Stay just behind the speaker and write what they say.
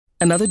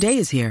Another day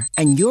is here,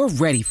 and you're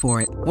ready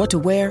for it. What to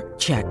wear?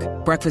 Check.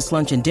 Breakfast,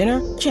 lunch, and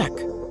dinner? Check.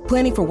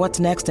 Planning for what's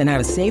next and how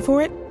to save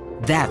for it?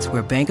 That's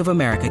where Bank of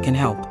America can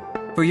help.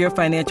 For your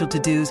financial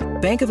to-dos,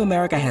 Bank of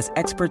America has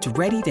experts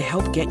ready to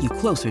help get you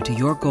closer to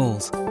your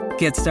goals.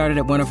 Get started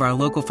at one of our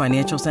local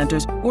financial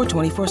centers or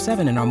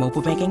 24/7 in our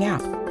mobile banking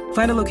app.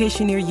 Find a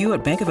location near you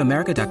at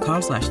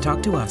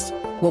bankofamerica.com/talktous.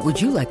 What would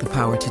you like the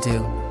power to do?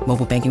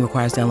 Mobile banking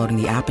requires downloading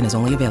the app and is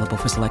only available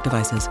for select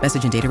devices.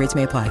 Message and data rates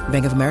may apply.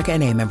 Bank of America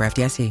N.A., member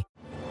FDIC.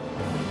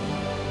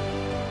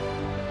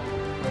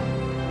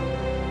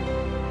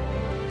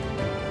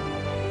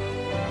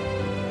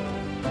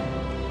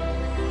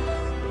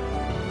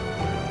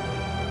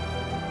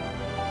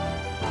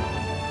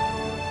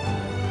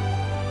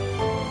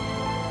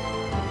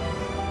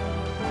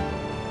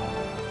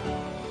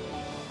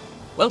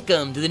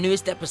 Welcome to the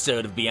newest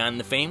episode of Beyond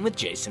the Fame with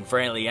Jason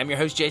Fraley. I'm your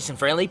host, Jason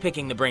Fraley,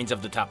 picking the brains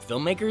of the top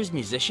filmmakers,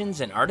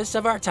 musicians, and artists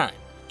of our time.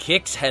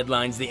 Kix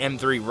headlines the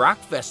M3 Rock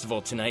Festival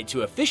tonight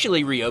to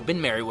officially reopen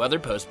Merriweather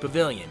Post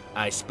Pavilion.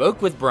 I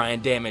spoke with Brian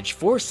Damage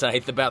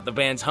Forsyth about the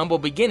band's humble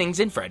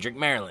beginnings in Frederick,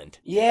 Maryland.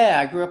 Yeah,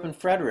 I grew up in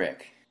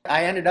Frederick.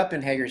 I ended up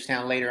in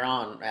Hagerstown later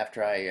on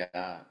after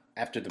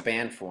the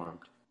band formed.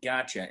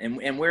 Gotcha.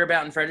 And where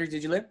about in Frederick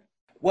did you live?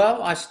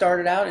 Well, I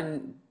started out back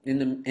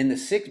in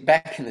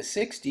the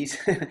 60s,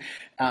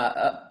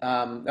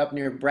 up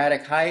near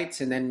Braddock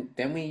Heights, and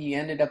then we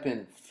ended up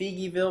in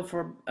Feegyville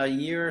for a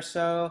year or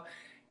so,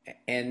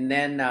 and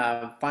then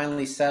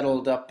finally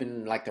settled up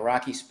in like the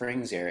Rocky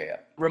Springs area.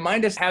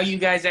 Remind us how you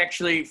guys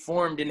actually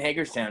formed in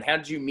Hagerstown. How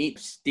did you meet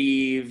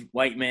Steve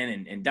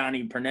Whiteman and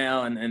Donnie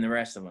Purnell and the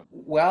rest of them?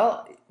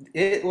 Well,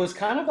 it was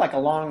kind of like a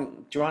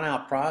long,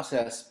 drawn-out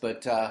process,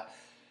 but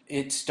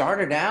it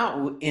started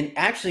out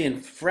in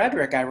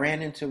Frederick. I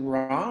ran into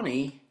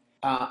Ronnie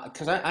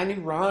because I knew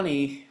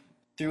Ronnie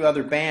through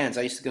other bands.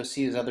 I used to go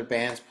see his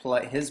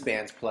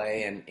bands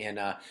play, and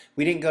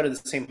we didn't go to the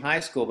same high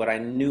school, but I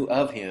knew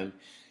of him,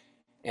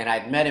 and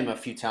I'd met him a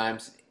few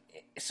times.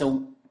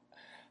 So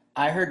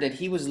I heard that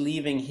he was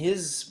leaving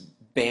his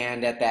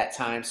band at that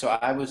time, so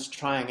I was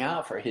trying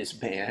out for his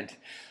band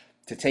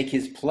to take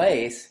his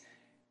place.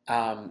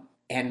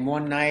 And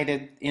one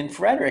night in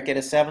Frederick at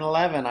a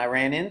 7-Eleven, I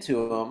ran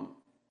into him,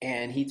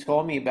 and he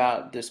told me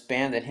about this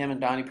band that him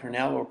and Donnie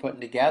Purnell were putting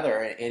together,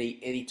 and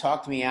he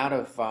talked me out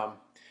of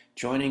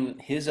joining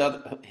his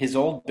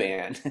old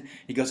band.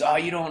 He goes, "Oh,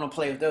 you don't want to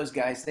play with those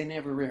guys. They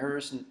never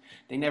rehearse and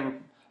they never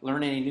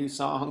learn any new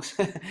songs."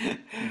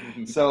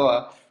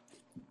 So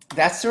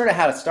that's sort of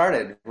how it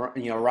started.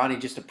 You know, Ronnie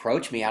just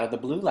approached me out of the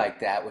blue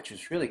like that, which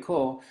was really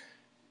cool.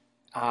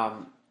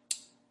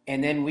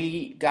 And then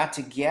we got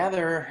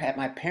together at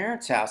my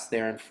parents' house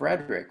there in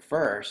Frederick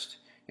first.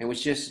 It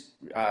was just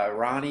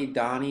Ronnie,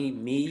 Donnie,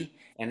 me,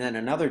 and then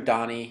another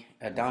Donnie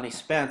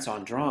Spence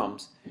on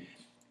drums.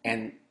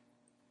 And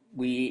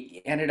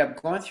we ended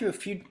up going through a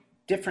few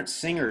different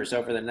singers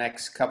over the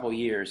next couple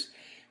years.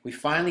 We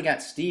finally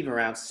got Steve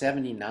around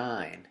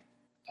 79.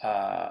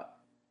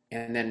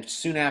 And then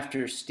soon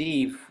after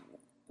Steve,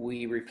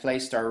 we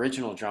replaced our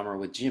original drummer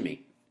with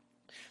Jimmy.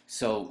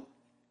 So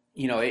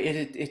you know,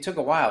 it took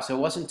a while. So it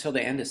wasn't until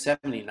the end of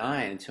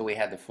 79 until we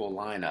had the full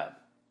lineup.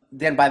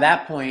 Then by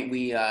that point,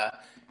 we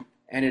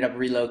ended up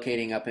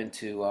relocating up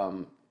into,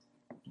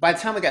 by the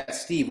time we got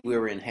Steve, we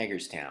were in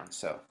Hagerstown.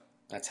 So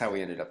that's how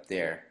we ended up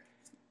there.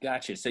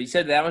 Gotcha. So you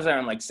said that was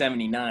around like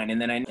 79, and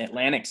then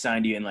Atlantic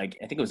signed you in like,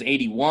 I think it was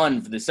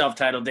 81 for the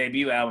self-titled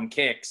debut album,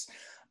 Kix.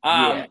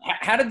 Yeah.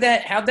 How'd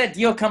that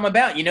deal come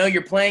about? You know,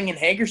 you're playing in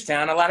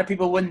Hagerstown. A lot of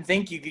people wouldn't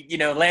think you could,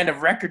 land a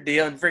record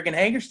deal in freaking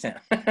Hagerstown.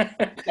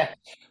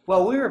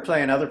 Well, we were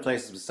playing other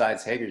places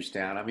besides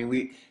Hagerstown. I mean,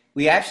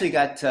 we actually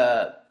got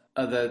the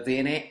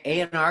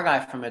A&R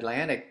guy from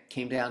Atlantic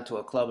came down to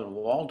a club in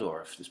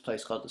Waldorf, this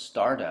place called the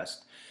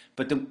Stardust.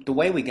 But the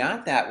way we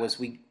got that was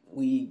we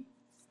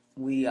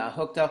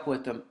hooked up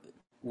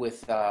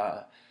with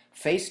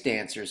Face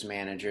Dancer's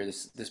manager,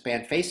 this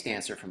band Face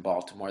Dancer from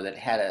Baltimore that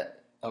had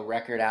a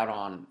record out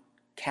on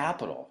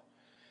Capitol.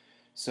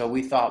 So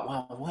we thought,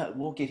 well,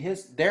 we'll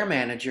get their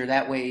manager,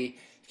 that way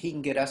he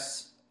can get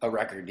us a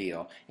record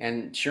deal.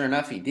 And sure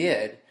enough, he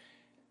did.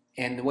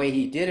 And the way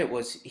he did it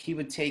was he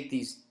would take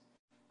these,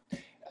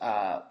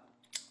 our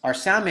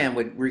sound man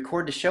would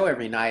record the show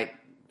every night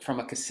from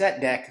a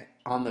cassette deck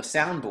on the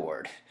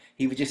soundboard.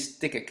 He would just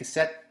stick a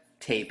cassette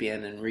tape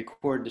in and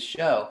record the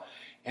show.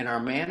 And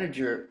our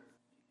manager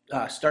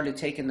started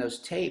taking those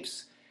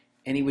tapes,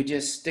 and he would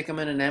just stick them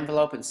in an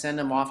envelope and send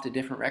them off to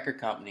different record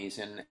companies.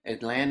 And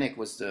Atlantic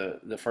was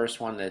the first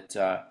one that,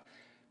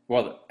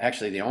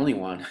 actually the only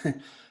one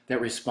that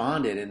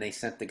responded, and they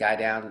sent the guy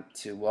down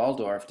to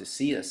Waldorf to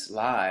see us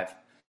live.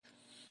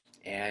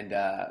 And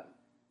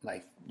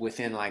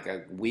within like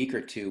a week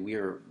or two, we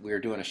were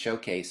doing a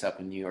showcase up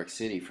in New York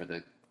City for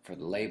the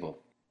label.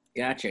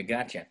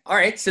 Gotcha. All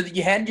right, so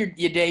you had your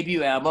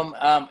debut album.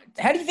 How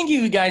do you think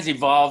you guys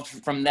evolved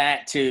from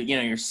that to,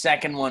 your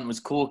second one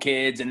was Cool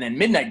Kids, and then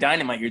Midnight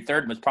Dynamite, your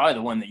third was probably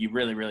the one that you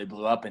really, really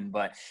blew up in.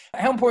 But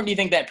how important do you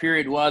think that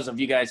period was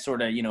of you guys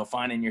sort of,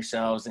 finding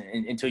yourselves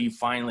until you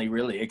finally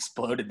really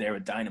exploded there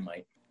with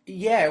Dynamite?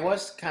 Yeah, it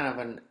was kind of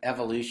an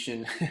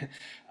evolution,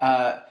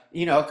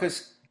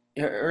 because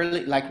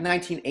early, like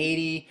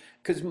 1980,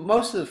 because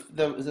most of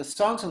the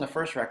songs on the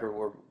first record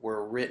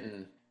were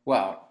written,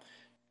 well,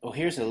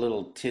 here's a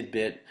little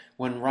tidbit.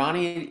 When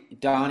Ronnie,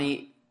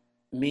 Donnie,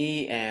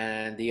 me,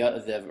 and the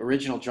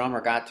original drummer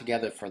got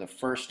together for the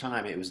first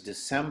time, it was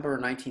December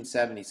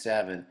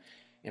 1977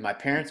 in my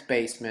parents'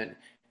 basement.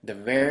 The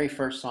very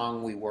first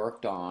song we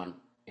worked on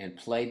and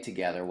played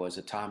together was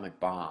Atomic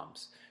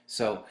Bombs.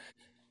 So,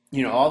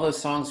 all those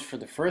songs for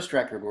the first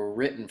record were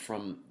written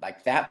from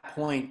like that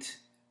point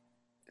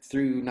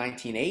through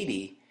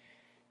 1980.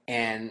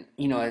 And,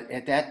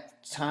 at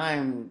that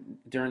time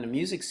during the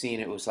music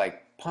scene, it was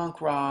like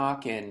punk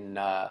rock and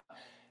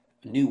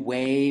new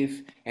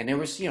wave. And there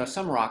was,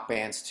 some rock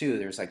bands too.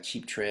 There was like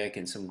Cheap Trick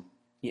and some,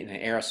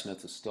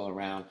 Aerosmith was still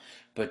around.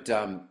 But,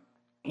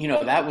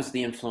 that was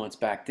the influence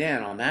back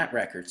then on that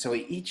record. So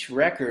each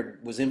record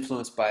was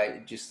influenced by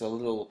just a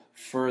little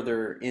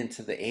further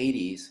into the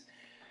 80s.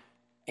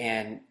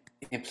 And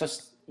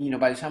plus,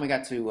 by the time we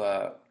got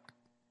to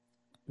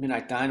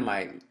Midnight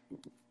Dynamite,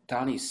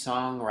 Donnie's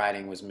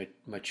songwriting was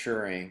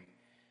maturing.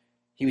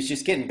 He was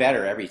just getting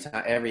better every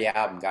time. Every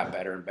album got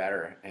better and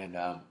better. And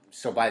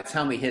so by the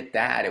time we hit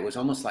that, it was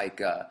almost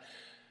like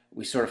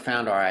we sort of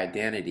found our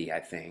identity, I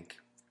think.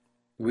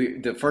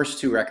 The first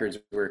two records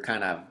we were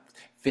kind of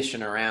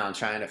fishing around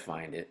trying to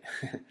find it.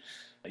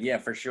 Yeah,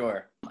 for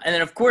sure. And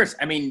then, of course,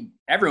 I mean,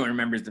 everyone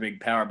remembers the big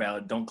power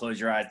ballad, Don't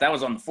Close Your Eyes. That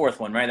was on the fourth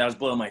one, right? That was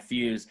Blow My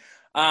Fuse.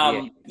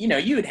 Yeah.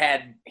 You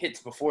had hits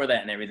before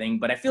that and everything,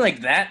 but I feel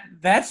like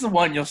that's the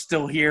one you'll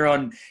still hear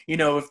on,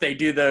 if they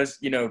do those,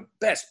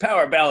 best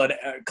power ballad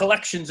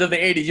collections of the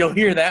 80s, you'll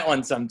hear that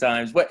one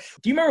sometimes. What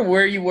do you remember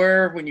where you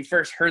were when you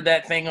first heard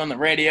that thing on the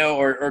radio,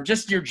 or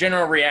just your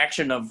general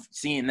reaction of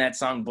seeing that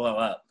song blow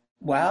up?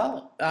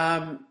 Well,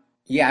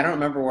 yeah, I don't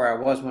remember where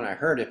I was when I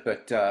heard it,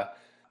 but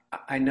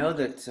I know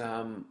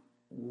that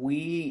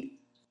we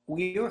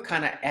were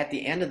kind of at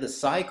the end of the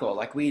cycle.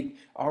 Like we'd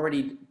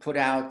already put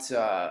out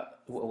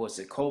what was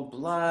it, Cold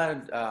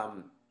Blood,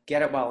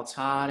 Get It While It's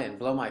Hot, and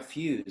Blow My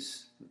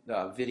Fuse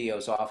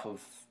videos off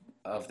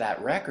of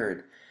that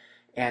record,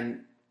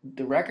 and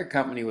the record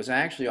company was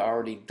actually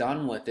already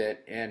done with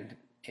it and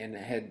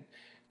had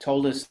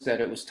told us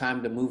that it was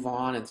time to move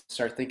on and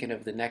start thinking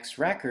of the next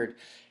record.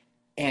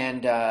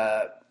 And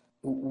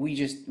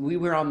we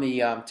were on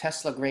the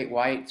Tesla Great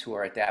White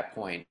tour at that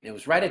point. It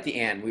was right at the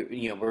end.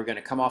 We were going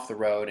to come off the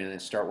road and then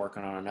start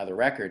working on another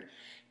record.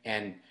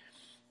 And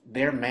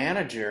their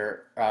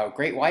manager,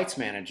 Great White's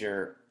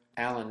manager,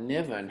 Alan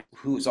Niven,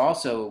 who was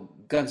also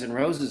Guns N'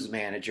 Roses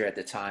manager at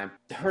the time,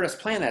 heard us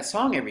playing that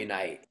song every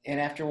night. And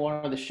after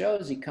one of the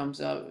shows, he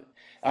comes up.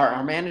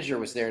 Our manager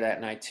was there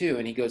that night too,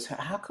 and he goes,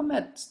 "How come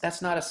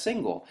that's not a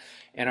single?"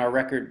 And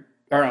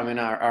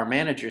our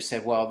manager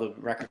said, "Well, the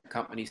record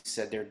company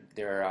said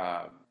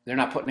they're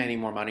not putting any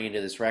more money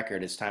into this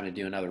record. It's time to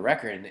do another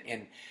record."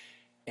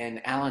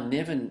 And Alan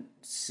Niven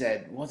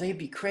said, "Well, they'd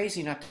be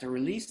crazy not to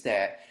release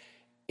that."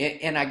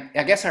 And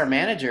I guess our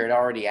manager had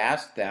already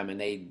asked them,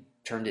 and they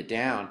turned it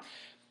down.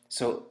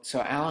 So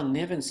Alan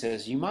Niven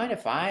says, "You mind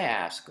if I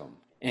ask them?"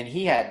 And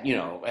he had,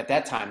 at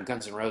that time,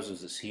 Guns N'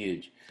 Roses was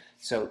huge.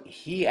 So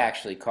he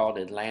actually called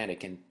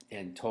Atlantic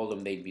and told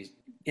them they'd be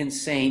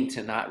insane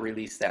to not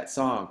release that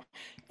song.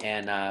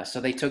 And so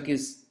they took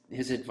his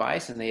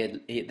advice and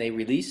they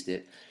released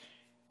it.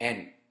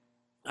 And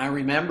I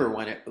remember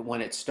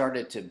when it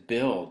started to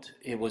build,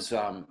 it was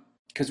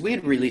because we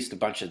had released a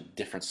bunch of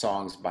different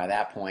songs by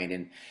that point,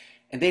 and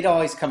they'd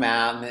always come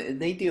out and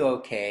they do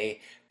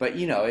okay, but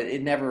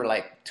it never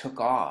like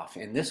took off.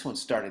 And this one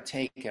started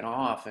taking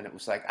off, and it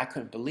was like I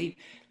couldn't believe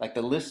like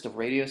the list of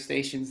radio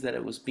stations that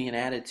it was being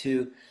added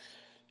to.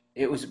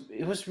 It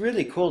was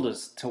really cool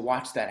to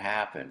watch that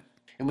happen.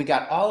 And we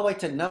got all the way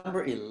to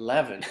number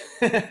 11.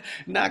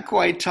 Not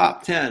quite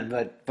top 10,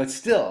 but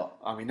still,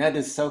 I mean, that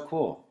is so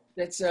cool.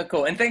 That's so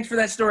cool. And thanks for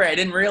that story. I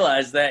didn't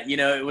realize that,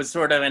 it was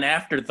sort of an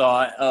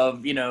afterthought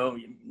of,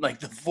 like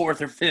the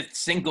fourth or fifth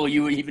single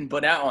you would even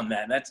put out on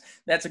that.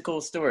 That's a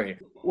cool story.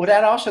 Well,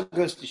 that also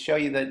goes to show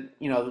you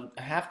that,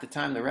 half the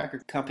time the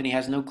record company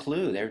has no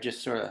clue. They're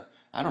just sort of,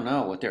 I don't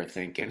know what they're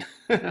thinking.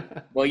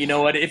 Well, you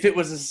know what? If it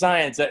was a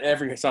science,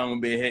 every song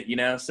would be a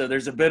hit, So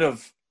there's a bit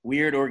of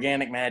weird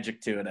organic magic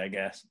to it, I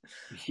guess.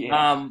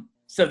 Yeah.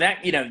 So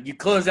that, you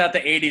close out the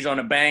 80s on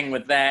a bang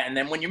with that. And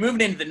then when you're moving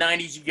into the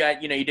 90s, you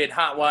got, you did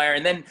Hotwire.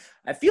 And then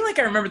I feel like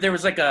I remember there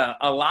was like a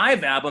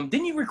live album.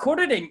 Didn't you record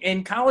it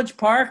in College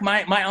Park,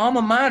 my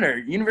alma mater,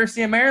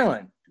 University of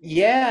Maryland?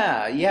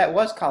 Yeah, it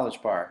was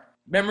College Park.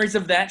 Memories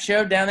of that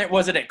show down there?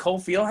 Was it at Cole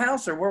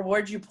Fieldhouse, or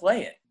where'd you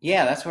play it?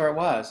 Yeah, that's where it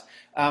was.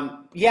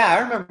 Yeah, I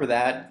remember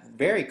that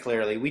very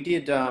clearly. We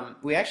did.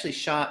 We actually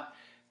shot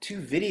two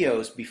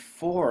videos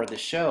before the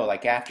show,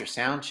 like after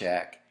sound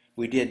check.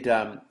 We did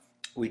the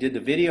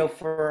video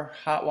for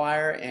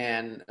Hotwire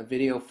and a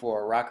video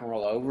for Rock and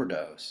Roll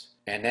Overdose,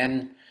 and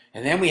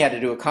then we had to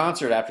do a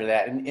concert after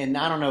that. And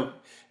I don't know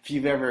if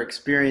you've ever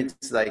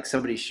experienced like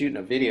somebody shooting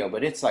a video,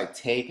 but it's like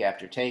take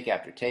after take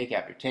after take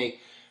after take.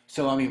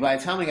 So I mean, by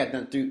the time we got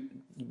done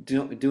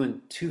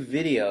doing two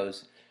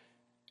videos,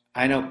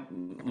 I know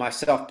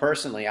myself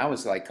personally, I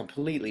was like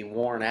completely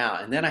worn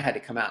out, and then I had to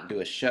come out and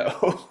do a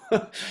show.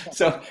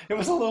 So it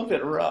was a little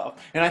bit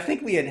rough. And I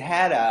think we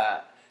had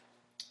a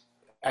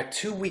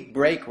 2-week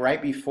break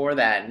right before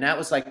that, and that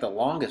was like the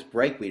longest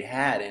break we'd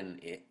had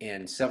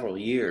in several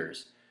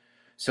years.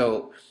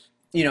 So,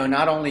 you know,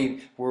 not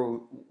only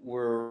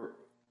were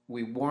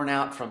we worn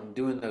out from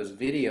doing those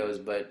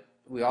videos, but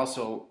we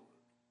also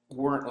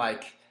weren't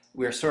like,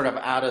 we were sort of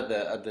out of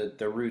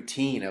the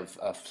routine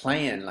of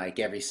playing like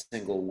every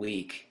single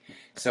week.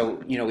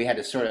 So, you know, we had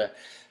to sort of,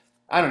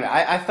 I don't know,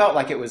 I felt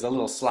like it was a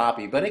little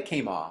sloppy, but it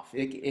came off.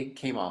 It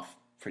came off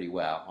pretty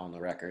well on the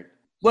record.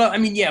 Well, I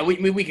mean, yeah,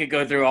 we could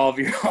go through all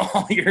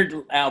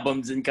your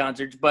albums and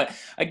concerts, but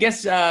I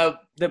guess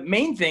the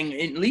main thing,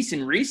 at least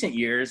in recent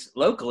years,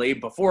 locally,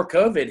 before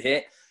COVID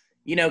hit,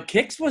 you know,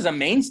 Kix was a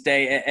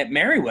mainstay at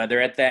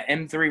Merriweather at that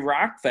M3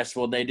 Rock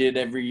Festival they did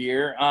every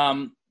year.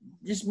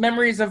 Just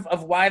memories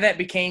of why that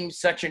became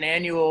such an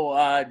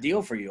annual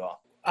deal for you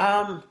all.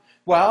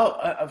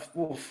 Well,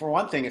 for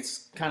one thing,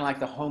 it's kind of like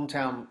the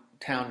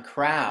hometown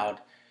crowd.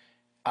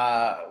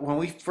 When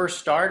we first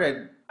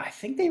started, I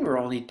think they were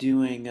only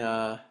doing,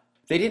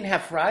 they didn't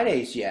have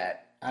Fridays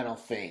yet, I don't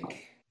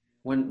think,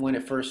 when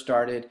it first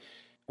started.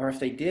 Or if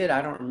they did,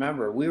 I don't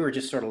remember. We were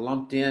just sort of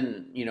lumped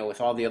in, you know,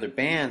 with all the other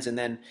bands. And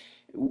then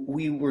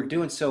we were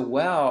doing so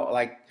well,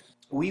 like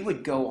we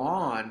would go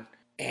on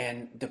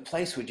and the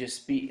place would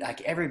just be,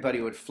 like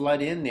everybody would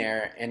flood in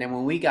there. And then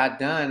when we got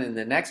done and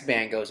the next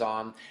band goes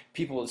on,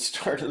 people would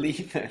start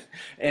leaving.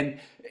 And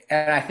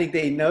I think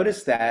they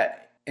noticed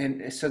that.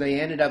 And so they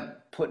ended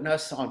up putting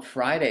us on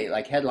Friday,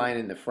 like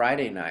headlining the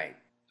Friday night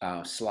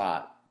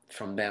slot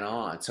from then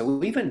on. So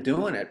we've been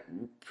doing it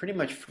pretty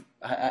much,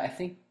 I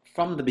think,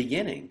 from the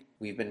beginning.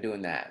 We've been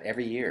doing that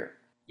every year.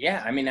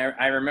 Yeah, I mean,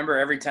 I remember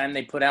every time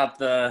they put out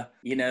the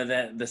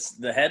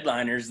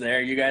headliners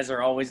there, you guys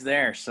are always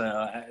there. So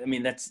I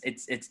mean,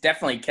 it's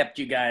definitely kept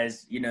you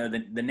guys, you know,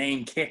 the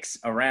name Kix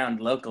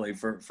around locally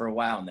for a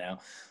while now.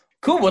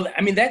 Cool. Well,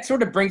 I mean, that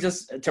sort of brings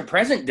us to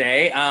present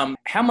day.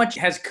 How much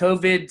has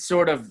COVID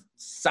sort of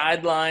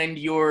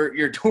sidelined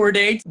your tour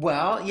dates?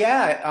 Well,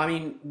 yeah, I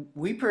mean,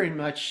 we pretty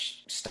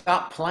much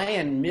stopped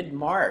playing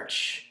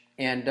mid-March,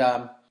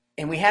 and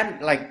we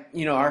hadn't, like,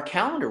 you know, our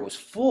calendar was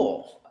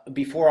full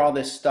before all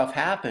this stuff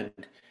happened,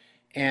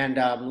 and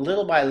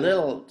little by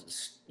little,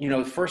 you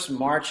know, first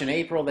March and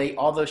April,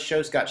 all those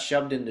shows got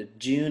shoved into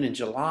June and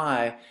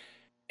July,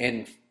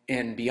 and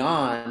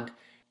beyond.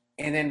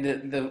 And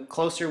then the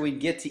closer we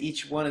get to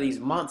each one of these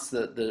months,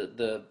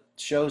 the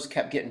shows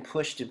kept getting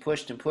pushed and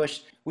pushed and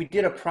pushed. We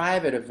did a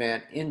private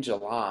event in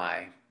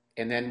July,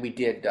 and then we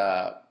did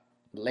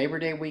Labor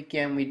Day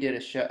weekend. We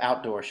did a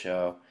outdoor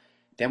show.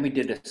 Then we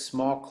did a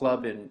small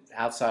club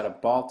outside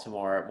of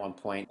Baltimore at one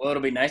point. Well,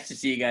 it'll be nice to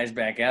see you guys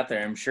back out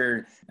there. I'm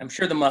sure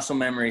the muscle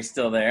memory is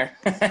still there.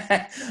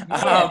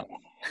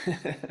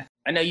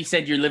 I know you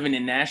said you're living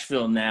in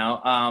Nashville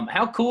now.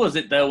 How cool is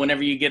it though,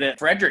 whenever you get a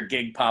Frederick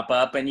gig pop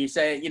up and you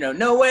say, you know,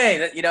 no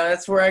way,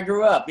 that's where I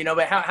grew up, you know,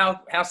 but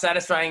how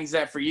satisfying is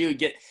that for you?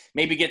 Get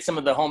some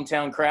of the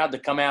hometown crowd to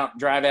come out,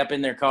 drive up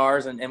in their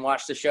cars and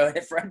watch the show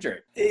at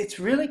Frederick. It's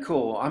really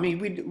cool. I mean,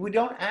 we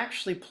don't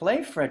actually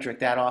play Frederick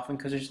that often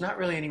because there's not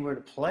really anywhere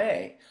to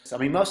play. So, I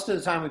mean, most of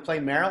the time we play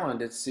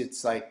Maryland,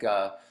 it's like,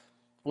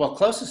 well,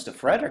 closest to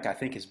Frederick, I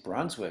think, is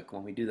Brunswick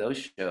when we do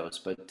those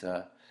shows,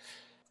 but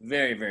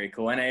very, very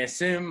cool. And I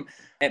assume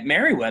at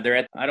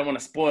Merriweather, I don't want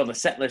to spoil the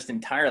set list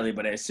entirely,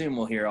 but I assume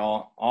we'll hear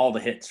all the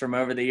hits from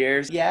over the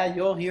years. Yeah,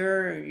 you'll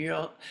hear, you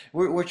know,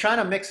 we're trying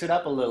to mix it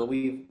up a little.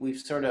 We've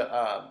sort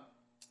of,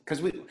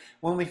 because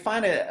when we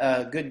find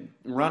a good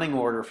running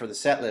order for the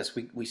set list,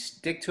 we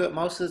stick to it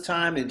most of the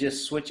time and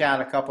just switch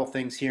out a couple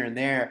things here and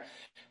there.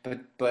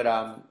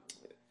 But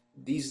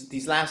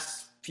these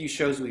last few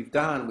shows we've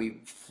done,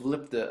 we've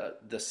flipped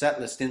the set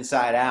list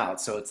inside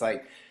out. So it's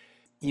like,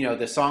 you know,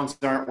 the songs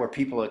aren't where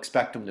people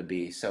expect them to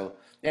be. So,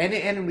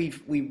 and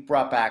we've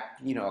brought back,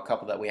 you know, a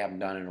couple that we haven't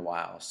done in a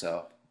while.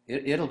 So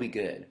it'll be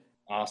good.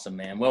 Awesome,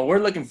 man. Well, we're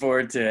looking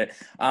forward to it.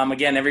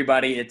 Again,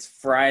 everybody, it's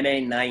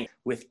Friday night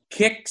with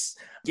Kix.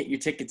 Get your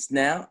tickets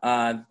now.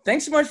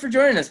 Thanks so much for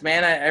joining us,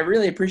 man. I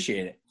really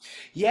appreciate it.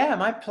 Yeah,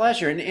 my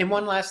pleasure. And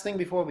one last thing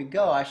before we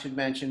go, I should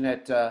mention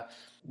that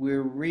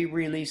we're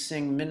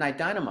re-releasing Midnight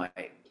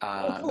Dynamite.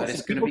 Cool. But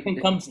so people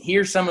can come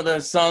hear some of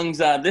those songs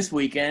this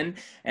weekend,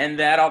 and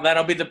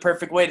that'll be the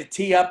perfect way to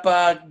tee up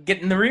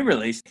getting the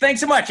re-release. Thanks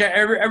so much.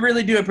 I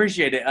really do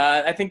appreciate it.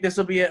 I think this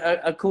will be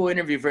a cool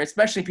interview for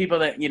especially people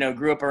that, you know,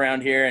 grew up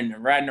around here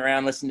and riding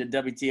around listening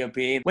to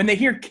WTOP. When they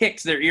hear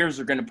Kix, their ears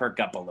are going to perk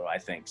up a little, I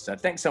think. So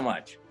thanks so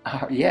much.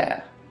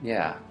 Yeah,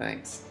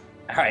 thanks.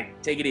 All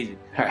right, take it easy.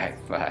 All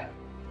right, bye.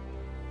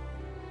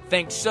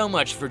 Thanks so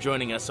much for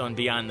joining us on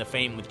Beyond the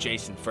Fame with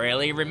Jason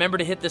Fraley. Remember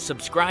to hit the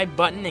subscribe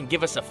button and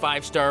give us a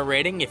 5-star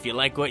rating if you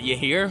like what you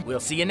hear. We'll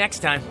see you next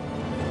time.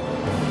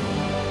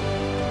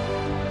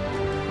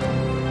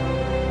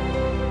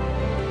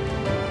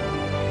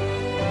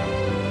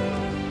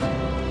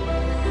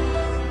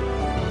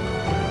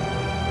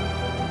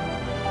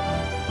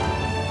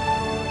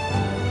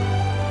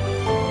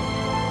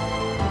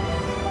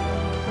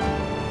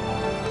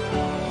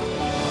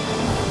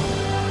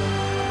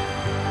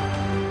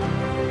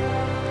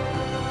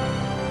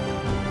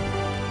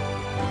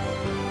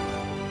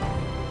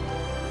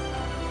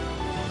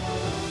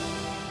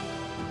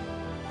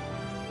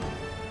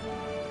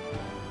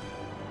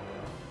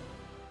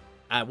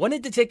 I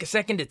wanted to take a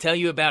second to tell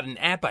you about an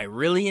app I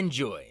really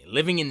enjoy.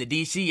 Living in the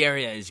DC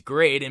area is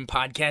great, and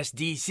Podcast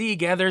DC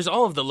gathers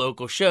all of the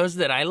local shows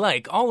that I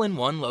like all in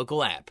one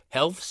local app.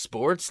 Health,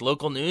 sports,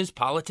 local news,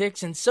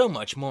 politics, and so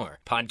much more.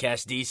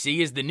 Podcast DC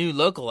is the new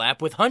local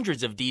app with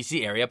hundreds of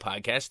DC area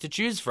podcasts to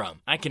choose from.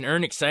 I can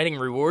earn exciting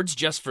rewards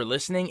just for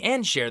listening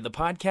and share the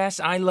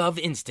podcasts I love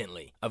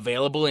instantly.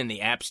 Available in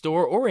the App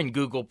Store or in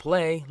Google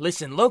Play,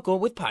 listen local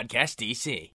with Podcast DC.